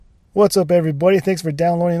What's up, everybody? Thanks for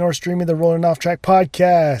downloading or streaming the Rolling Off Track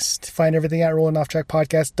podcast. Find everything at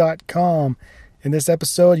rollingofftrackpodcast.com. In this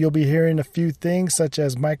episode, you'll be hearing a few things such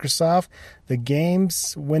as Microsoft, the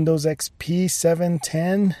games, Windows XP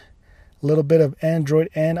 7.10, a little bit of Android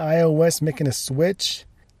and iOS making a switch,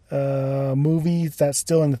 a movie that's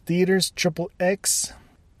still in the theaters, Triple X,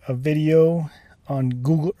 a video on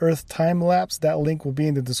Google Earth time-lapse. That link will be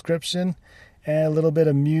in the description. And a little bit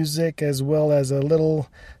of music, as well as a little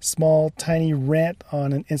small tiny rant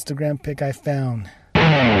on an Instagram pic I found.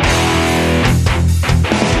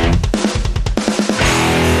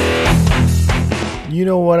 You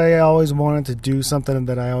know what I always wanted to do, something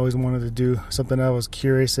that I always wanted to do, something I was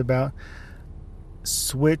curious about?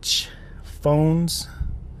 Switch phones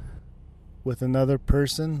with another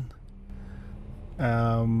person.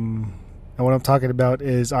 And what I'm talking about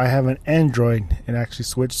is I have an Android and actually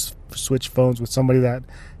switch phones with somebody that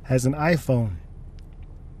has an iPhone.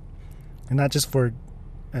 And not just for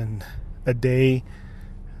a day,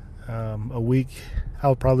 a week. I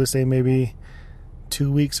would probably say maybe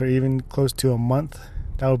 2 weeks or even close to a month.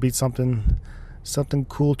 That would be something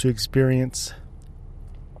cool to experience.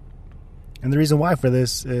 And the reason why for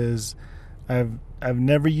this is I've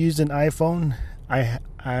never used an iPhone. I've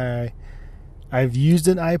used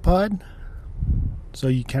an iPod. So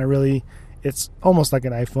you can't really, it's almost like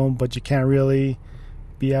an iPhone, but you can't really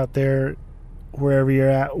be out there wherever you're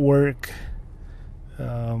at work,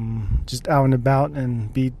 just out and about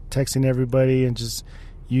and be texting everybody and just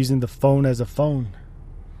using the phone as a phone.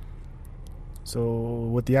 So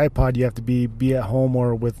with the iPod, you have to be at home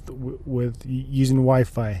or with using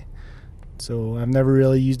Wi-Fi. So I've never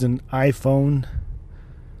really used an iPhone.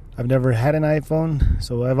 I've never had an iPhone,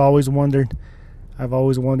 so I've always wondered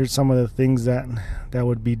some of the things that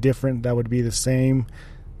would be different, that would be the same,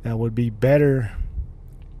 that would be better.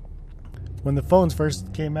 When the phones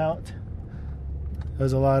first came out, there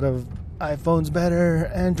was a lot of iPhones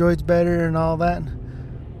better, Androids better, and all that.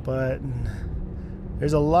 But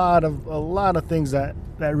there's a lot of things that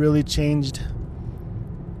really changed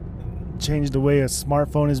the way a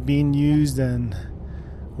smartphone is being used and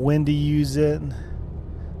when to use it.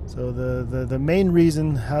 So the main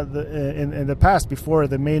reason in the past before,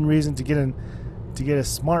 the main reason to get a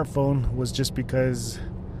smartphone was just because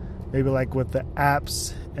maybe like with the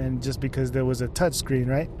apps and just because there was a touch screen,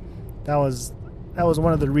 right? That was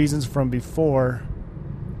one of the reasons from before.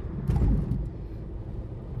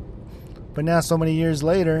 But now so many years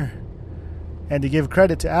later, and to give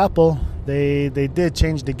credit to Apple, they did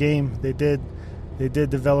change the game. They did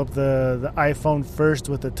develop the iPhone first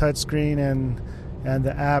with the touch screen and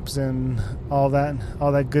the apps and all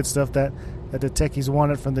that good stuff that the techies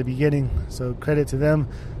wanted from the beginning. So credit to them.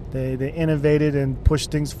 They innovated and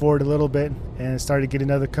pushed things forward a little bit and started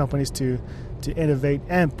getting other companies to innovate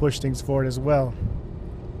and push things forward as well.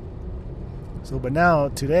 So, but now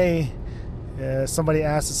today, somebody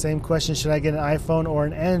asked the same question: should I get an iPhone or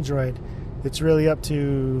an Android? It's really up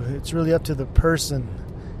to the person,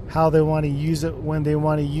 how they want to use it, when they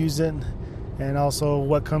want to use it. And also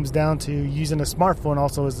what comes down to using a smartphone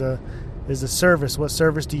also is a service. What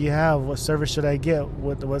service do you have? What service should I get?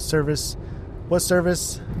 What service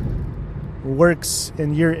works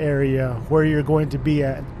in your area where you're going to be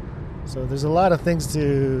at? So there's a lot of things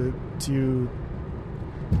to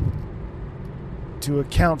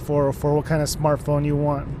account for what kind of smartphone you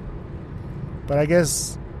want. But I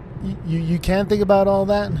guess you can think about all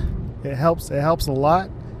that. It helps a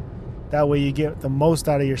lot. That way you get the most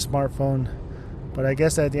out of your smartphone. But I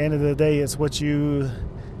guess at the end of the day, it's what you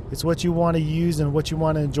want to use and what you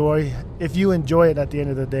want to enjoy. If you enjoy it at the end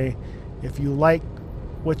of the day, if you like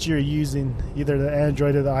what you're using, either the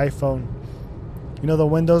Android or the iPhone. You know, the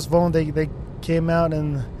Windows Phone, they came out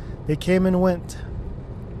and they came and went.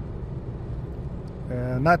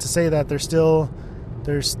 Not to say that they're still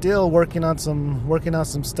working on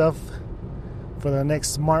some stuff for the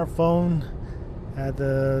next smartphone.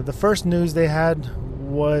 The first news they had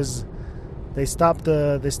was they stopped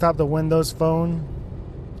the Windows Phone,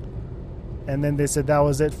 and then they said that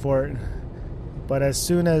was it for it. But as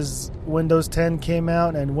soon as Windows 10 came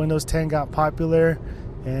out and Windows 10 got popular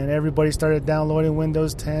and everybody started downloading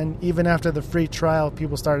Windows 10, even after the free trial,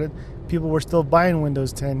 people were still buying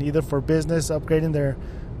Windows 10, either for business, upgrading their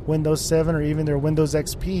Windows 7 or even their Windows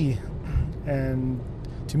XP. And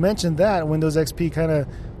to mention that, Windows XP kind of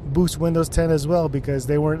boosts Windows 10 as well, because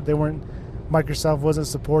Microsoft wasn't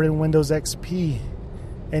supporting Windows XP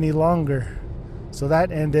any longer. So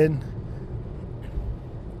that ended.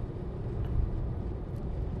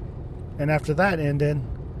 And after that ended,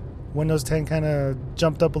 Windows 10 kind of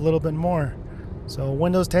jumped up a little bit more. So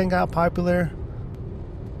Windows 10 got popular.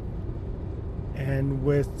 And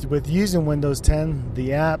with using Windows 10, the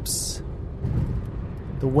apps,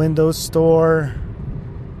 the Windows Store,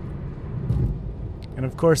 and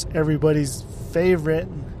of course everybody's favorite,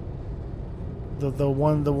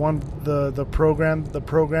 the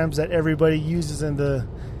programs that everybody uses in the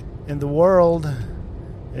world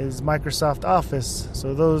is Microsoft Office.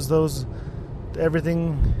 So those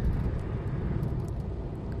everything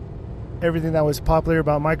that was popular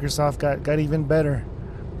about Microsoft got even better.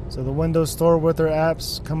 So the Windows Store with their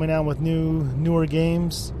apps coming out with newer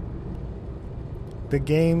games. The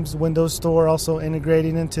games Windows Store also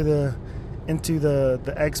integrating into the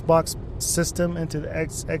Xbox system, into the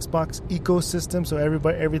Xbox ecosystem. So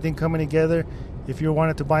everything coming together. If you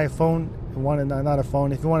wanted to buy a phone, if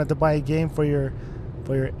you wanted to buy a game for your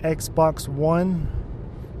Xbox One,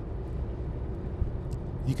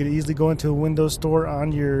 you could easily go into a Windows Store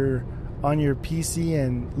on your PC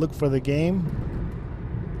and look for the game,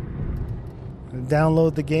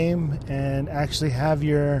 download the game, and actually have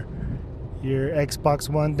your Xbox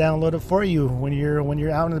One downloaded for you when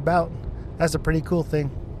you're out and about. That's a pretty cool thing.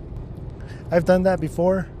 I've done that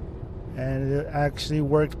before, and it actually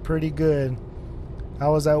worked pretty good. I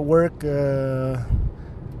was at work, a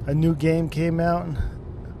new game came out.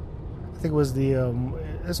 I think it was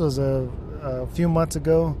this was a few months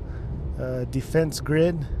ago, Defense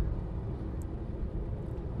Grid.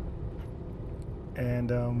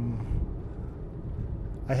 And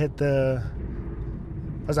I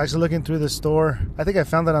was actually looking through the store. I think I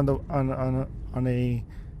found it on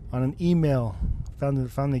an email.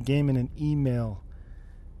 Found the game in an email,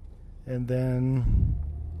 and then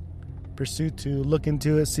pursued to look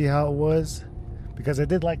into it, see how it was, because I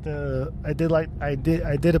did play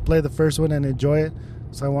the first one and enjoy it.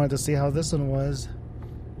 So I wanted to see how this one was.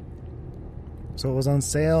 So it was on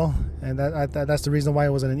sale, and that's the reason why it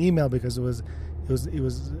was in an email, because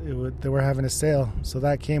they were having a sale. So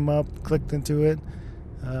that came up, clicked into it,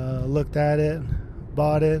 looked at it,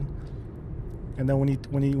 bought it, and then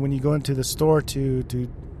when you go into the store to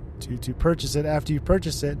purchase it, after you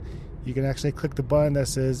purchase it, you can actually click the button that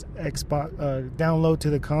says Xbox download to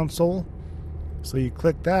the console. So you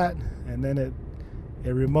click that, and then it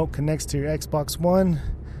remote connects to your Xbox One.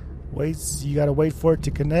 You gotta wait for it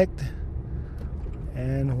to connect,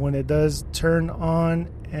 and when it does turn on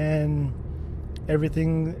and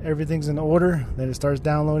everything's in order, then it starts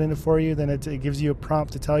downloading it for you. Then it gives you a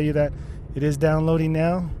prompt to tell you that it is downloading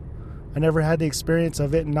now. I never had the experience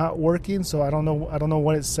of it not working, so I don't know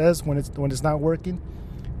what it says when it's not working.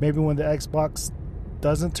 Maybe when the Xbox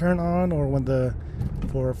doesn't turn on, or when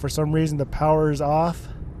for some reason the power is off,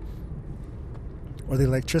 or the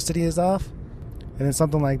electricity is off, and then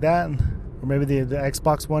something like that, or maybe the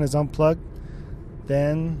Xbox One is unplugged,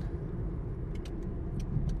 then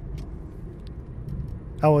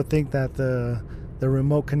I would think that the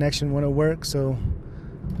remote connection wouldn't work. So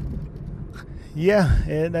yeah,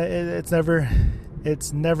 it's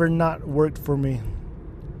never not worked for me.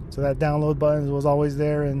 So that download button was always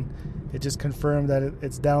there, and it just confirmed that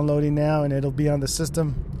it's downloading now, and it'll be on the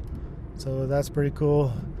system. So that's pretty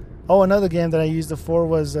cool. Oh, another game that I used it for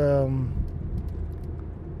was the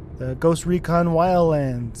Ghost Recon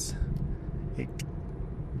Wildlands. It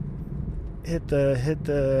hit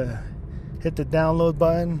the download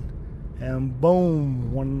button, and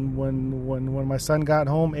boom! When my son got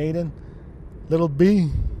home, Aiden, little B,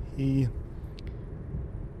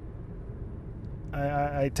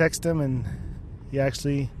 I texted him, and he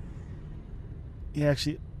actually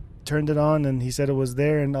turned it on, and he said it was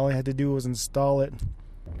there, and all he had to do was install it.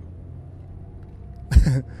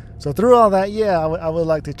 So through all that, yeah, I would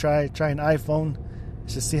like to try an iPhone,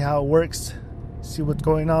 just see how it works, see what's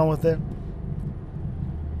going on with it.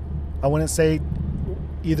 I wouldn't say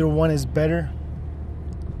either one is better.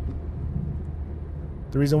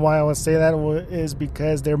 The reason why I would say that is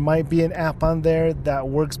because there might be an app on there that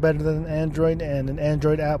works better than an Android, and an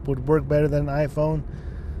Android app would work better than an iPhone.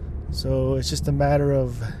 So it's just a matter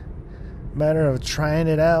of trying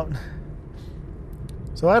it out.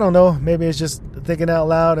 So I don't know. Maybe it's just thinking out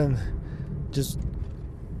loud and just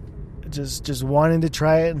wanting to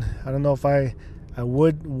try it. I don't know if I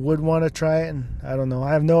would want to try it. I don't know.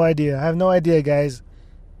 I have no idea, guys.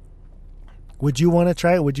 Would you want to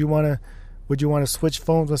try it? Would you want to switch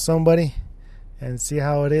phones with somebody and see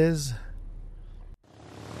how it is?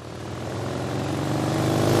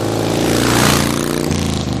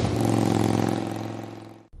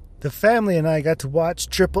 The family and I got to watch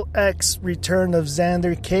XXX Return of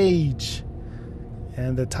Xander Cage.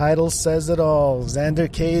 And the title says it all.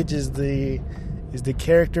 Xander Cage is the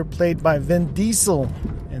character played by Vin Diesel.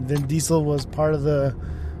 And Vin Diesel was part of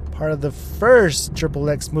part of the first Triple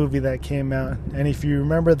X movie that came out. And if you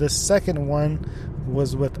remember, the second one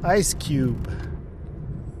was with Ice Cube.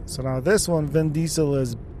 So now this one, Vin Diesel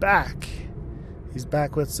is back. He's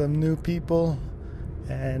back with some new people.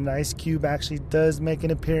 And Ice Cube actually does make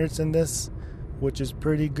an appearance in this, which is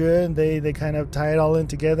pretty good. They kind of tie it all in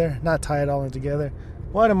together. Not tie it all in together.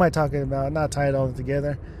 What am I talking about? Not tie it all in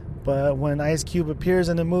together. But when Ice Cube appears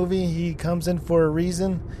in the movie, he comes in for a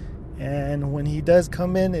reason. And when he does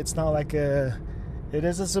come in, it's not like it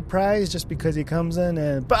is a surprise just because he comes in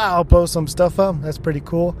and blows some stuff up. That's pretty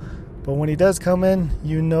cool. But when he does come in,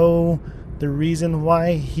 you know the reason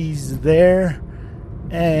why he's there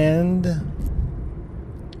and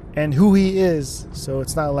who he is. So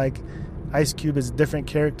it's not like Ice Cube is a different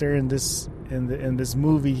character in this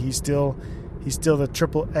movie. He's still the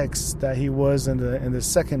Triple X that he was in the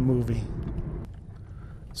second movie.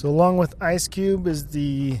 So along with Ice Cube is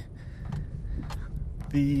the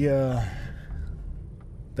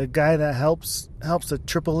guy that helps the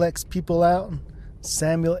Triple X people out,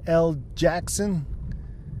 Samuel L. Jackson.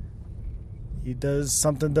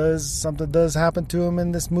 Something does happen to him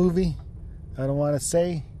in this movie. I don't want to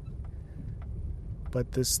say,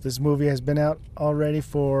 but this movie has been out already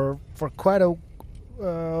for quite a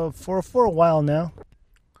for a while now.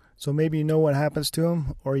 So maybe you know what happens to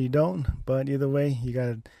him or you don't, but either way, you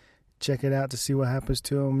gotta check it out to see what happens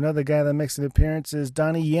to him. Another guy that makes an appearance is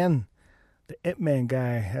Donnie Yen, the Ip Man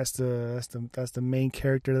guy. That's the main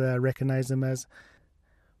character that I recognize him as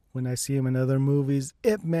when I see him in other movies.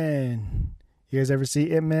 Ip Man. You guys ever see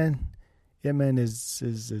Ip Man? Ip Man is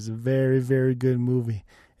a very, very good movie.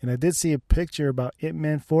 And I did see a picture about Ip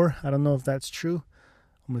Man 4. I don't know if that's true.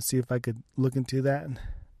 I'm going to see if I could look into that and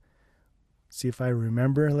see if I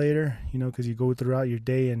remember later, because you go throughout your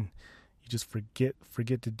day and you just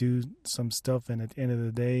forget to do some stuff, and at the end of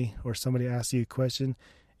the day, or somebody asks you a question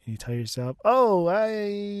and you tell yourself, oh,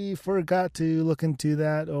 I forgot to look into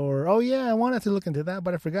that, or oh yeah, I wanted to look into that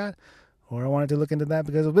but I forgot, or I wanted to look into that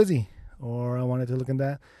because I was busy, or I wanted to look into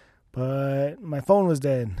that but my phone was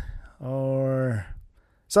dead, or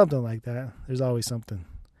something like that. There's always something.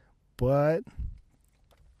 But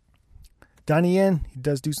Donnie Yen, he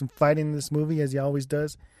does do some fighting in this movie, as he always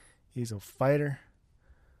does. He's a fighter.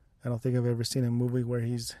 I don't think I've ever seen a movie where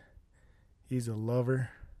he's a lover.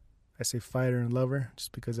 I say fighter and lover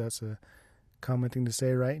just because that's a common thing to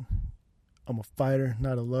say, right? I'm a fighter,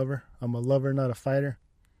 not a lover. I'm a lover, not a fighter.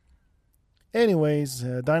 Anyways,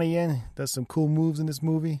 Donnie Yen does some cool moves in this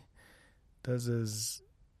movie. Does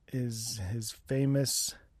his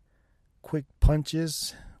famous quick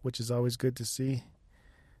punches, which is always good to see.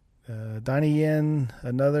 Donnie Yen,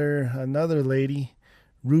 another lady,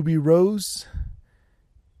 Ruby Rose.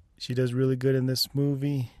 She does really good in this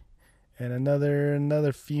movie. And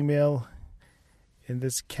another female in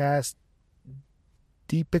this cast,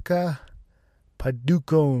 Deepika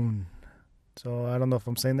Padukone. So I don't know if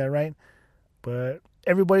I'm saying that right, but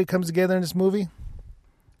everybody comes together in this movie.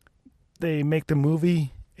 They make the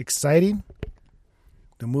movie exciting.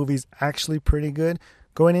 The movie's actually pretty good.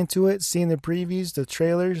 Going into it, seeing the previews, the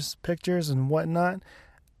trailers, pictures, and whatnot,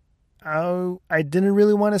 I didn't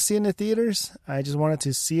really want to see it in the theaters. I just wanted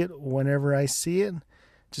to see it whenever I see it.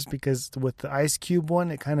 Just because with the Ice Cube one,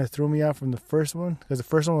 it kind of threw me off from the first one. Because the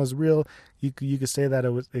first one was real. You could say that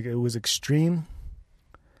it was extreme.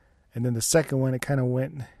 And then the second one, it kind of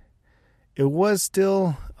went... It was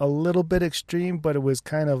still a little bit extreme, but it was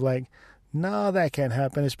kind of like, no, that can't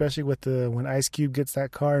happen. Especially with when Ice Cube gets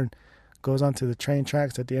that car and goes onto the train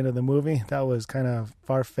tracks at the end of the movie. That was kind of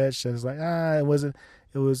far-fetched. It was like, it wasn't...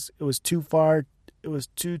 It was too far. It was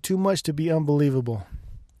too much to be unbelievable.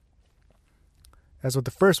 As with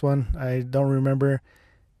the first one, I don't remember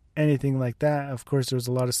anything like that. Of course, there was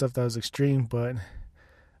a lot of stuff that was extreme, but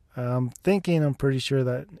I'm pretty sure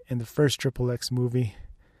that in the first Triple X movie,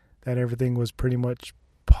 that everything was pretty much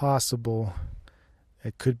possible.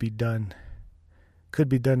 It could be done. Could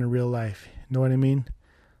be done in real life. You know what I mean?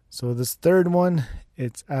 So this third one,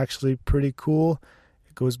 it's actually pretty cool.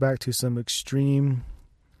 It goes back to some extreme...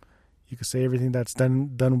 You could say everything that's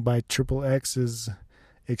done by Triple X is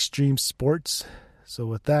extreme sports. So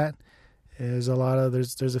with that, there's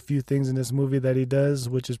a few things in this movie that he does,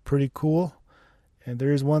 which is pretty cool. And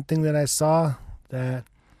there is one thing that I saw that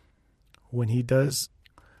when he does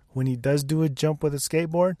do a jump with a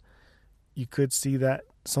skateboard, you could see that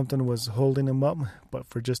something was holding him up, but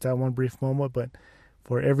for just that one brief moment. But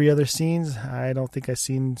for every other scenes, I don't think I've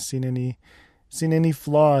seen any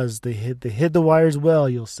flaws. They hid the wires well,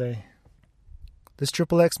 you'll say. This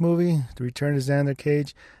Triple X movie, The Return of Xander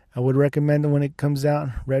Cage, I would recommend it when it comes out.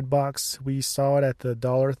 Redbox, we saw it at the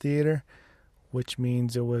Dollar Theater which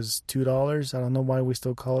means it was $2. I don't know why we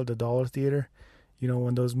still call it the dollar theater. You know,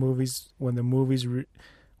 when the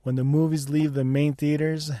movies leave the main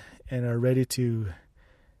theaters and are ready to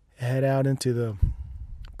head out into the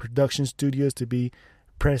production studios to be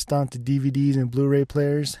pressed onto DVDs and Blu-ray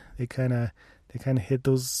players, they kind of hit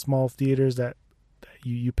those small theaters that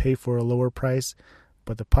you pay for a lower price,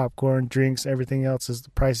 but the popcorn, drinks, everything else the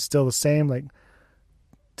price is still the same, like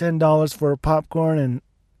 $10 for a popcorn and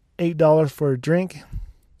 $8 for a drink.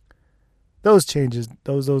 Those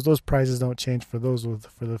prices don't change for those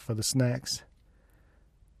for the snacks.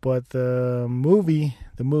 But the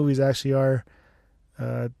movies actually are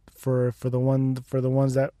for the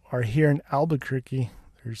ones that are here in Albuquerque.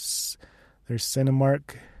 There's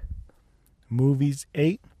Cinemark Movies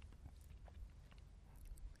 8,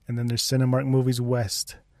 and then there's Cinemark Movies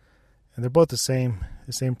West, and they're both the same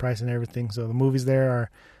price and everything. So the movies there are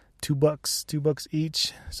 $2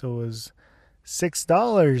 each. So it was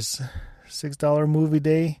 $6 movie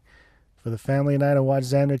day for the family and I to watch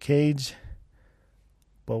Xander Cage.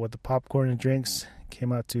 But with the popcorn and drinks, it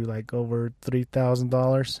came out to like over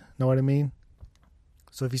 $3,000. Know what I mean?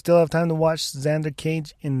 So if you still have time to watch Xander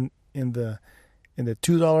Cage in the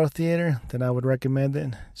 $2 theater, then I would recommend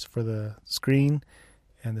it. It's for the screen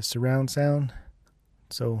and the surround sound.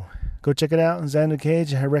 So go check it out. Xander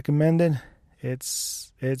Cage, I recommend it.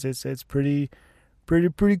 It's pretty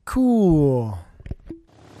cool.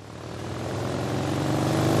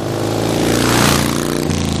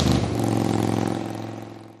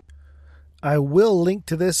 I will link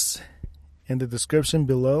to this in the description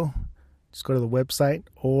below. Just go to the website,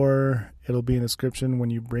 or it'll be in the description when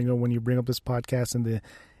you bring up this podcast in the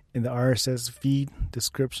RSS feed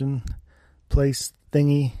description place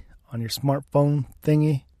thingy on your smartphone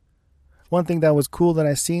thingy. One thing that was cool that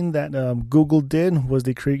I seen that Google did was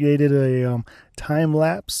they created a time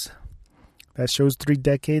lapse that shows 3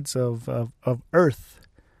 decades of Earth.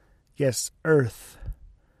 Yes, Earth.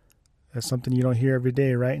 That's something you don't hear every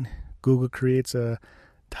day, right? Google creates a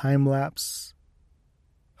time lapse,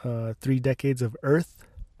 3 decades of Earth.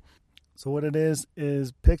 So what it is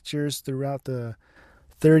pictures throughout the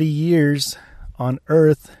 30 years on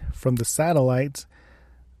Earth from the satellites.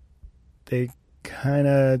 They kind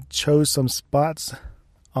of chose some spots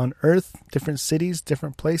on Earth, different cities,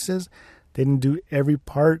 different places. They didn't do every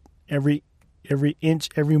part, every inch,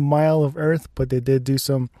 every mile of Earth, but they did do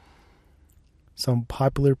some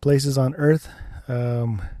popular places on Earth.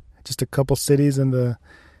 Just a couple cities in the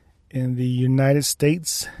United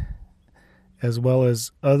States, as well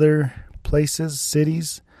as other places,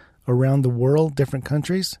 cities around the world, different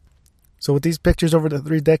countries. So with these pictures over the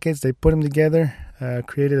 3 decades, they put them together,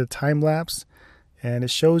 created a time lapse, and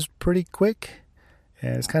it shows pretty quick.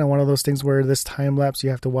 And it's kind of one of those things where this time lapse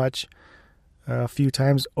you have to watch a few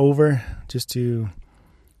times over just to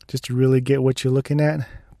really get what you're looking at.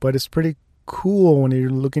 But it's pretty cool when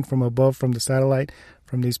you're looking from above, from the satellite,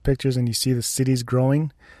 from these pictures, and you see the cities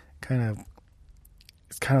growing.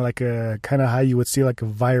 It's kind of how you would see like a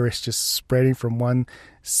virus just spreading from one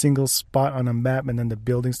single spot on a map, and then the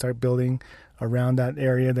buildings start building around that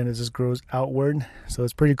area. Then it just grows outward. So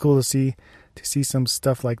it's pretty cool to see some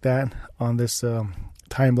stuff like that on this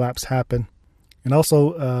time lapse happen. And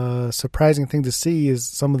also, a surprising thing to see is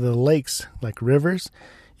some of the lakes, like rivers.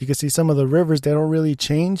 You can see some of the rivers, they don't really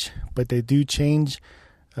change, but they do change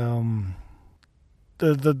the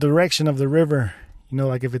direction of the river. You know,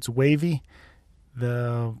 like if it's wavy,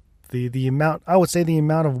 the amount, I would say the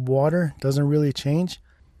amount of water doesn't really change,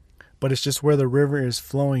 but it's just where the river is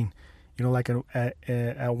flowing. You know, like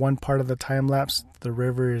at one part of the time lapse, the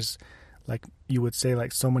river is like, you would say,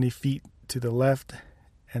 like so many feet to the left,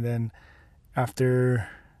 and then after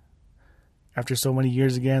so many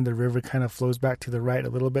years again, the river kind of flows back to the right a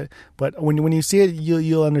little bit. But when you see it,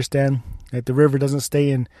 you'll understand that the river doesn't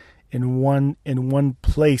stay in one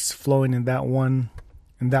place flowing in that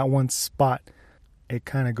one spot. It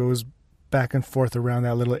kind of goes back and forth around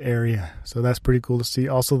that little area. So that's pretty cool to see.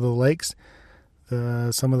 Also the lakes,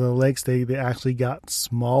 some of the lakes, they actually got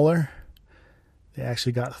smaller. They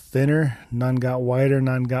actually got thinner. None got wider,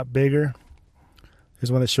 none got bigger.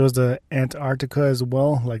 There's one that shows the Antarctica as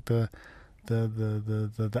well, like the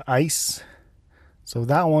ice. So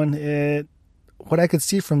that one, what I could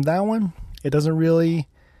see from that one, it doesn't really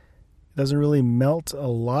melt a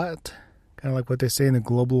lot. Kind of like what they say in the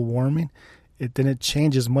global warming. It didn't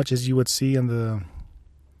change as much as you would see on the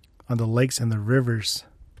lakes and the rivers.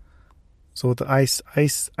 So with the ice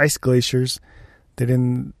glaciers, it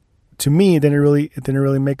didn't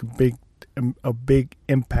really make a big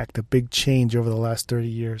impact, a big change over the last 30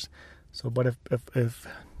 years. So, but if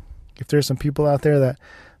there's some people out there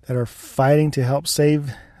that are fighting to help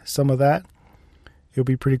save some of that. It'll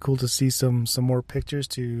be pretty cool to see some more pictures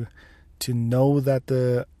to know that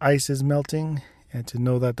the ice is melting and to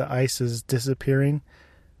know that the ice is disappearing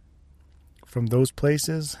from those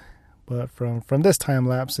places. But from this time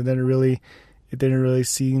lapse, it didn't really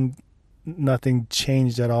seem, nothing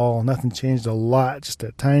changed at all. Nothing changed a lot, just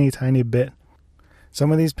a tiny bit.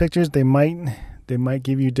 Some of these pictures, they might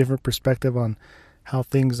give you a different perspective on how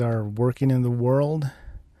things are working in the world.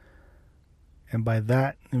 And by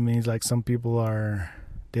that, it means like some people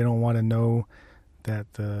they don't want to know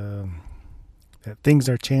that that things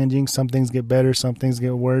are changing. Some things get better, some things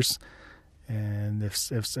get worse. And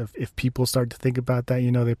if people start to think about that,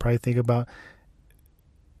 they probably think about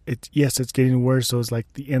it. Yes, it's getting worse, so it's like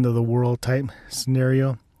the end of the world type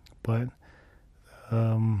scenario. But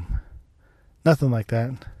nothing like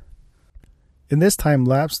that. In this time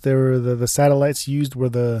lapse, there were the satellites used were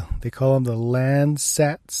they call them the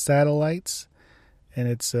Landsat satellites, and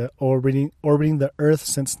it's orbiting the Earth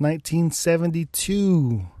since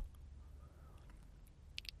 1972.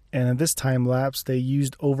 And in this time lapse, they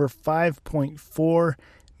used over 5.4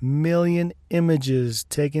 million images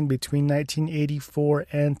taken between 1984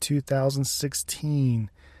 and 2016.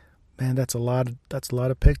 Man, that's a lot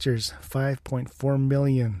of pictures. 5.4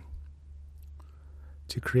 million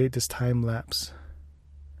to create this time lapse.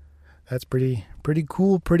 That's pretty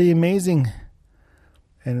cool, pretty amazing.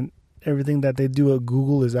 And everything that they do at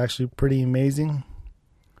Google is actually pretty amazing.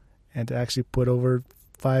 And to actually put over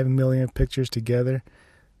 5 million pictures together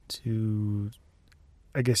to,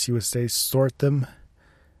 I guess you would say, sort them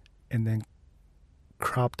and then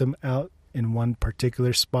crop them out in one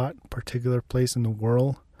particular spot, particular place in the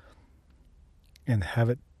world, and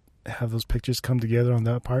have those pictures come together on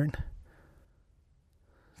that part.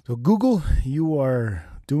 So Google, you are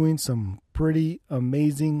doing some pretty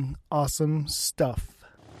amazing, awesome stuff.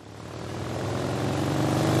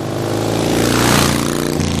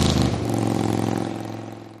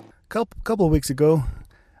 Couple of weeks ago,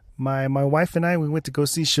 my wife and I, we went to go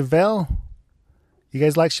see Chevelle. You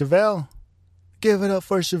guys like Chevelle? Give it up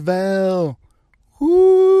for Chevelle.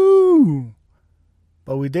 Woo!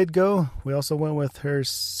 But we did go. We also went with her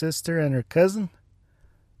sister and her cousin.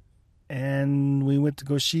 And we went to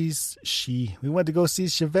go see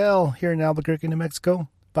Chevelle here in Albuquerque, New Mexico.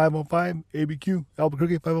 505 ABQ,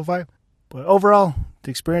 Albuquerque 505. But overall,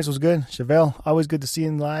 the experience was good. Chevelle, always good to see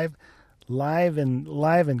in live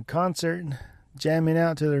in concert, jamming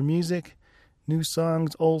out to their music, new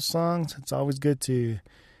songs, old songs. It's always good to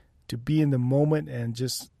be in the moment and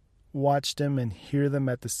just watch them and hear them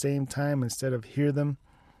at the same time instead of hear them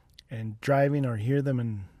and driving or hear them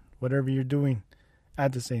and whatever you're doing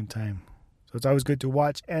at the same time. So it's always good to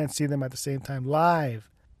watch and see them at the same time live.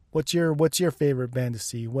 What's your favorite band to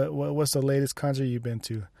see? What's the latest concert you've been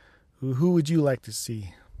to? Who would you like to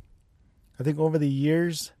see? I think over the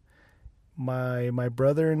years, my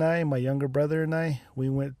brother and I, my younger brother and I, we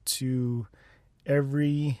went to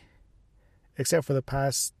except for the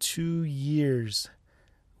past 2 years,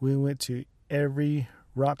 we went to every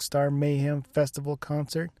Rockstar Mayhem Festival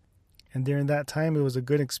concert. And during that time, it was a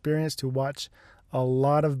good experience to watch a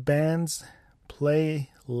lot of bands play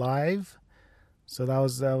live. So that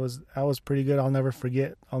was pretty good. I'll never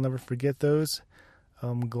forget those.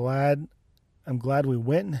 I'm glad we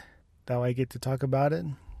went. Now I get to talk about it,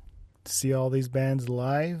 to see all these bands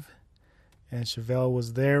live. And Chevelle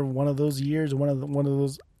was there one of those years, one of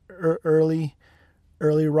those early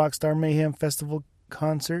Rockstar Mayhem Festival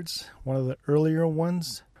concerts, one of the earlier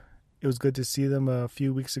ones. It was good to see them a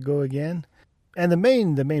few weeks ago again. And the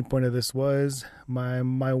main point of this was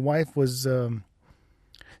my wife was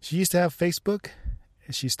she used to have Facebook,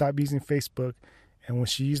 and she stopped using Facebook. And when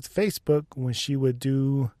she used Facebook, when she would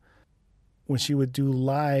do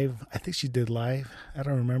live, I think she did live, I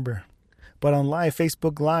don't remember. But on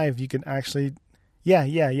Facebook Live, you can actually,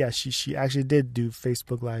 she actually did do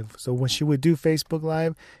Facebook Live. So when she would do Facebook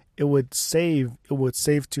Live, it would save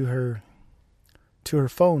to her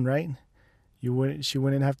phone, right? She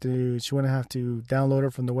wouldn't have to download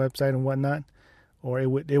it from the website and whatnot, or it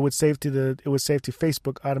would save to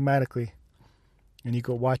Facebook automatically, and you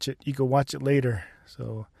could watch it later.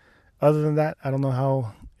 So other than that, I don't know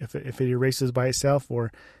how, if it erases by itself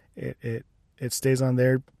or it stays on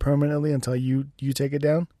there permanently until you take it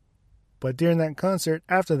down. But during that concert,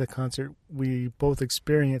 after the concert, we both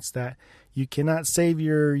experienced that you cannot save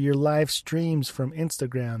your live streams from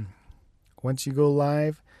Instagram. Once you go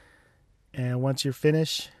live and once you're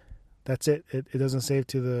finished, that's it. It doesn't save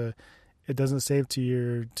to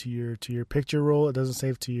your picture roll. It doesn't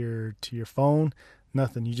save to your phone.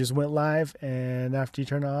 Nothing. You just went live, and after you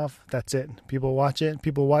turn it off, that's it. People watch it.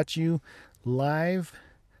 People watch you live.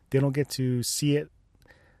 They don't get to see it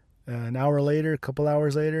an hour later, a couple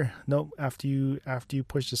hours later. Nope. After you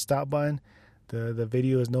push the stop button, the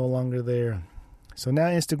video is no longer there. So now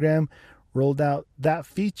Instagram rolled out that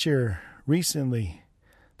feature recently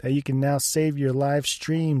that you can now save your live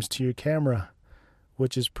streams to your camera,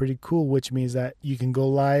 which is pretty cool, which means that you can go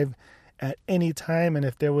live at any time. And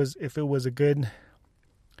if it was a good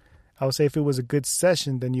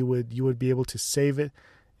session, then you would be able to save it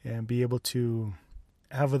and be able to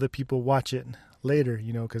have other people watch it later,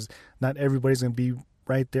 because not everybody's going to be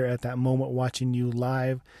right there at that moment watching you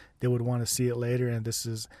live. They would want to see it later, and this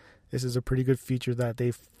is a pretty good feature that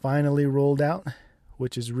they finally rolled out,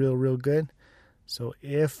 which is real good. So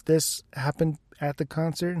if this happened at the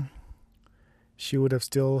concert, she would have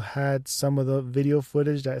still had some of the video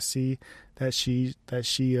footage that she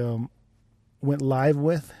went live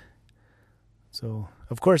with. So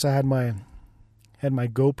of course I had my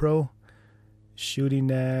GoPro shooting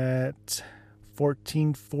at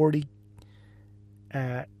 1440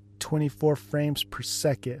 at 24 frames per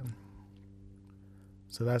second.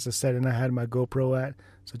 So that's the setting I had my GoPro at.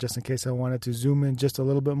 So just in case I wanted to zoom in just a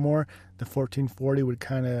little bit more, the 1440 would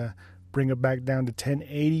kind of bring it back down to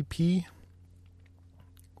 1080p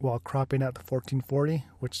while cropping out the 1440,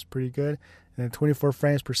 which is pretty good. And then 24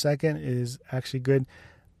 frames per second is actually good,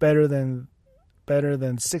 better than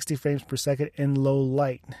 60 frames per second in low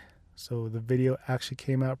light. So the video actually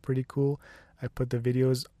came out pretty cool. I put the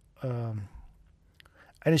videos, I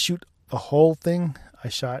didn't shoot the whole thing. I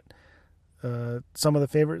shot some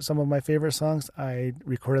of my favorite songs. I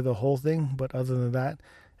recorded the whole thing, but other than that,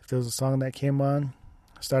 if there was a song that came on,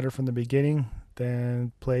 I started from the beginning,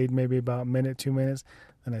 then played maybe about a minute, 2 minutes,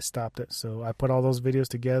 then I stopped it. So I put all those videos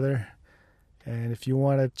together. And if you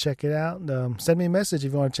want to check it out, send me a message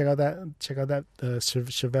if you want to check out that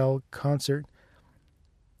Chevelle concert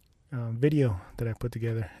video that I put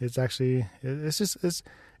together. It's just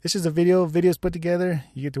a video's put together.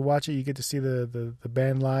 You get to watch it. You get to see the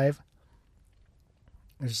band live.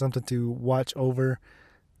 It's something to watch over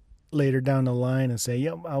later down the line and say,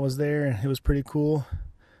 "Yep, I was there and it was pretty cool."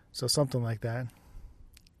 So something like that.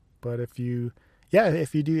 But if you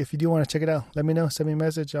do want to check it out, let me know. Send me a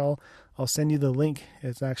message. I'll send you the link.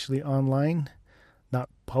 It's actually online, not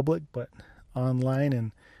public, but online.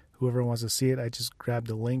 And whoever wants to see it, I just grab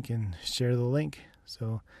the link and share the link.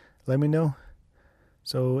 So let me know.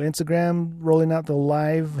 So Instagram rolling out the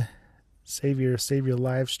live save your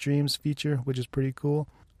live streams feature, which is pretty cool.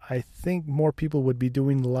 I think more people would be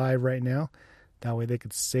doing live right now. That way they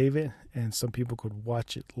could save it and some people could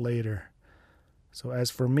watch it later. So as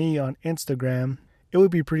for me on Instagram, it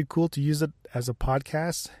would be pretty cool to use it as a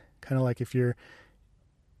podcast, kind of like if you're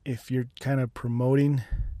kind of promoting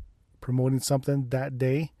something that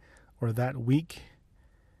day or that week,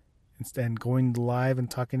 and going live and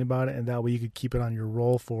talking about it, and that way you could keep it on your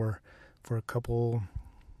roll for a couple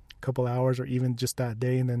hours or even just that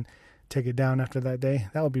day, and then take it down after that day.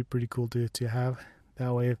 That would be pretty cool to have.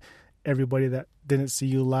 That way, if everybody that didn't see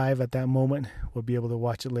you live at that moment will be able to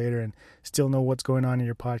watch it later and still know what's going on in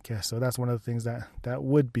your podcast. So that's one of the things that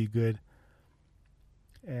would be good.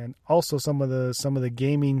 And also some of the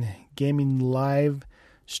gaming live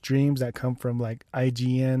streams that come from like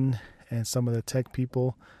IGN and some of the tech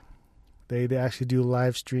people, they actually do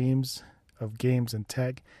live streams of games and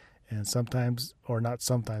tech. And sometimes, or not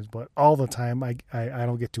sometimes, but all the time, I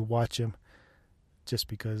don't get to watch them just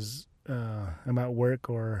because I'm at work,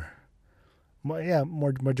 or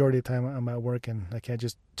majority of the time I'm at work and I can't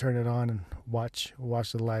just turn it on and watch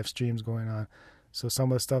the live streams going on. So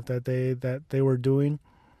some of the stuff that they were doing,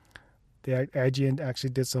 the IGN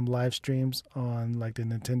actually did some live streams on like the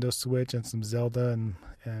Nintendo Switch and some Zelda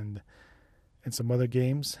and some other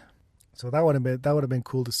games. So that would have been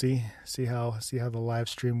cool to see how the live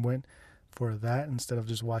stream went for that, instead of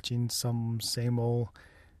just watching some same old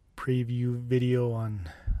preview video on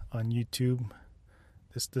YouTube.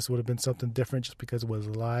 This would have been something different just because it was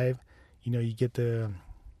live. You get the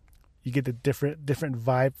different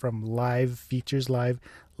vibe from live features,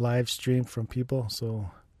 live stream from people.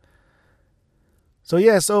 So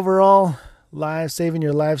yes, overall, saving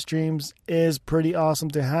your live streams is pretty awesome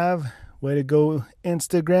to have. Way to go,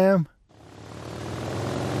 Instagram.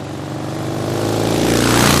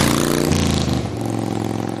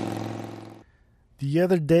 The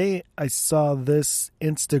other day, I saw this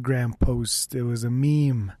Instagram post. It was a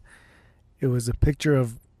meme. It was a picture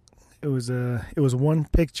of, it was one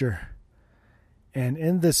picture. And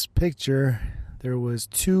in this picture, there was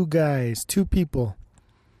two people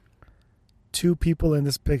in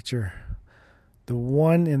this picture. The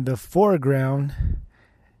one in the foreground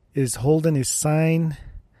is holding a sign,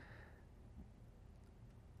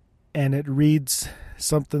 and it reads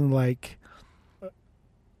something like,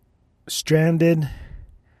 "Stranded,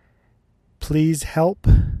 please help."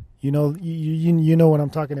 You know what I'm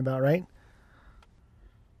talking about, right?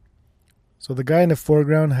 So the guy in the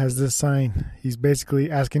foreground has this sign. He's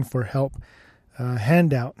basically asking for help,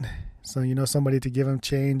 handout. So somebody to give him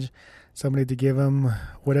change, somebody to give him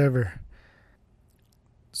whatever.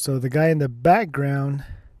 So the guy in the background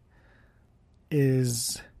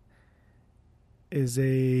is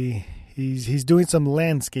he's doing some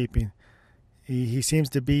landscaping. He seems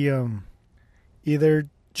to be either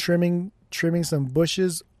trimming some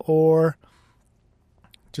bushes or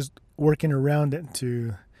just working around it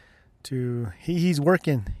he's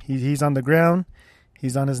working. He's on the ground,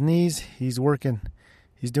 he's on his knees, he's working.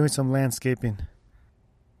 He's doing some landscaping.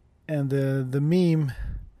 And the meme,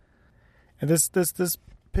 and this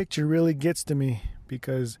picture really gets to me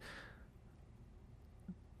because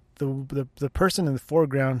the person in the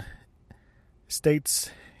foreground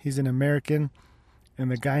states he's an American, and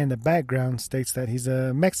the guy in the background states that he's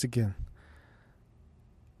a Mexican.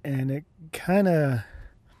 And it kind of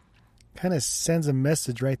sends a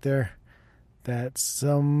message right there that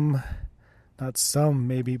not some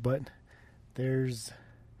maybe, but there's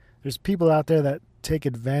people out there that take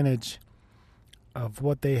advantage of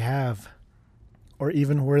what they have or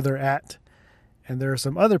even where they're at. And there are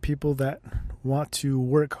some other people that want to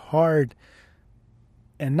work hard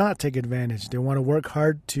and not take advantage. They want to work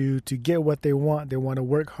hard to get what they want. They want to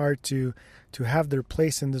work hard to have their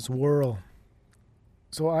place in this world.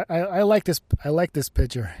 So I like this. I like this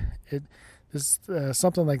picture.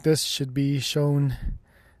 Something like this should be shown.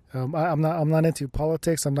 I'm not into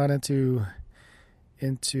politics. I'm not into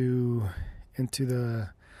the.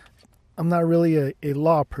 I'm not really a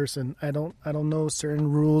law person. I don't know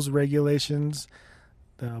certain rules, regulations,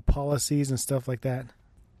 the policies and stuff like that.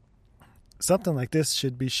 Something like this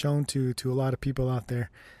should be shown to a lot of people out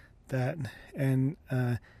there. And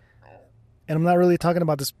I'm not really talking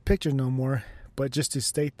about this picture no more, but just to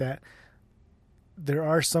state that there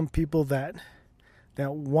are some people that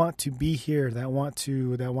want to be here, that want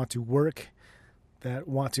to work, that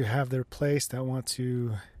want to have their place, that want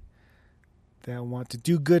to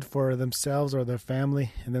do good for themselves or their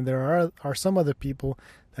family. And then there are some other people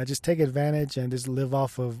that just take advantage and just live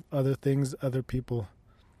off of other things, other people.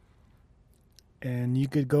 And you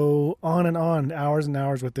could go on and on, hours and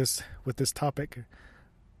hours with this topic.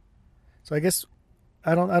 So I guess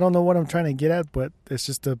I don't know what I'm trying to get at, but it's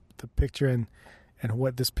just the picture and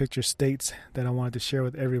what this picture states that I wanted to share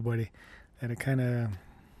with everybody. And it kind of,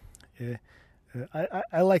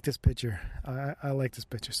 I like this picture. I like this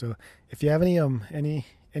picture. So if you have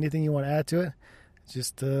anything you want to add to it,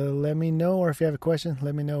 just let me know. Or if you have a question,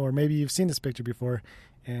 let me know. Or maybe you've seen this picture before,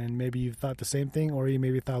 and maybe you thought the same thing, or you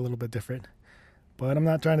maybe thought a little bit different. But I'm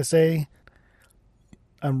not trying to say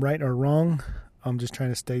I'm right or wrong. I'm just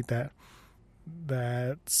trying to state that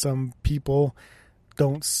some people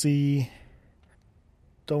don't see,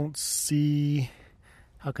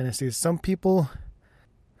 how can I say this? Some people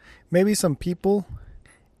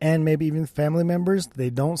and maybe even family members,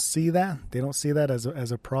 they don't see that. They don't see that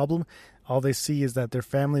as a problem. All they see is that their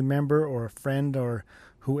family member or a friend or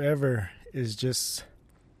whoever is just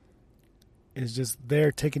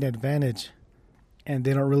there taking advantage, and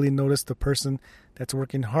they don't really notice the person that's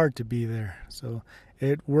working hard to be there. So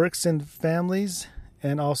it works in families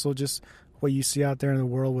and also just what you see out there in the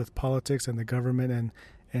world with politics and the government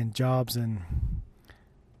and jobs and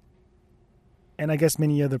I guess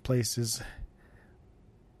many other places.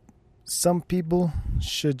 Some people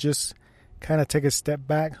should just kind of take a step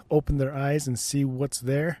back, open their eyes and see what's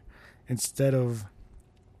there instead of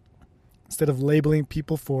labeling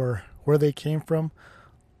people for where they came from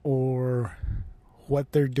or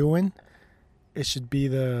what they're doing. It should be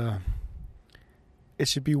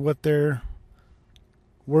what they're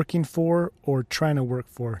working for or trying to work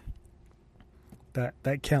for.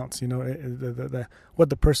 That counts, what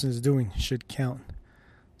the person is doing should count.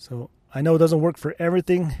 So I know it doesn't work for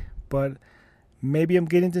everything, but maybe I'm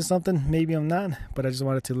getting to something, maybe I'm not. But I just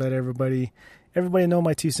wanted to let everybody know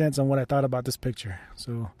my 2 cents on what I thought about this picture.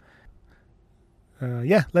 So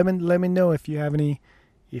let me know if you have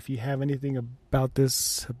anything about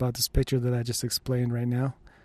this picture that I just explained right now.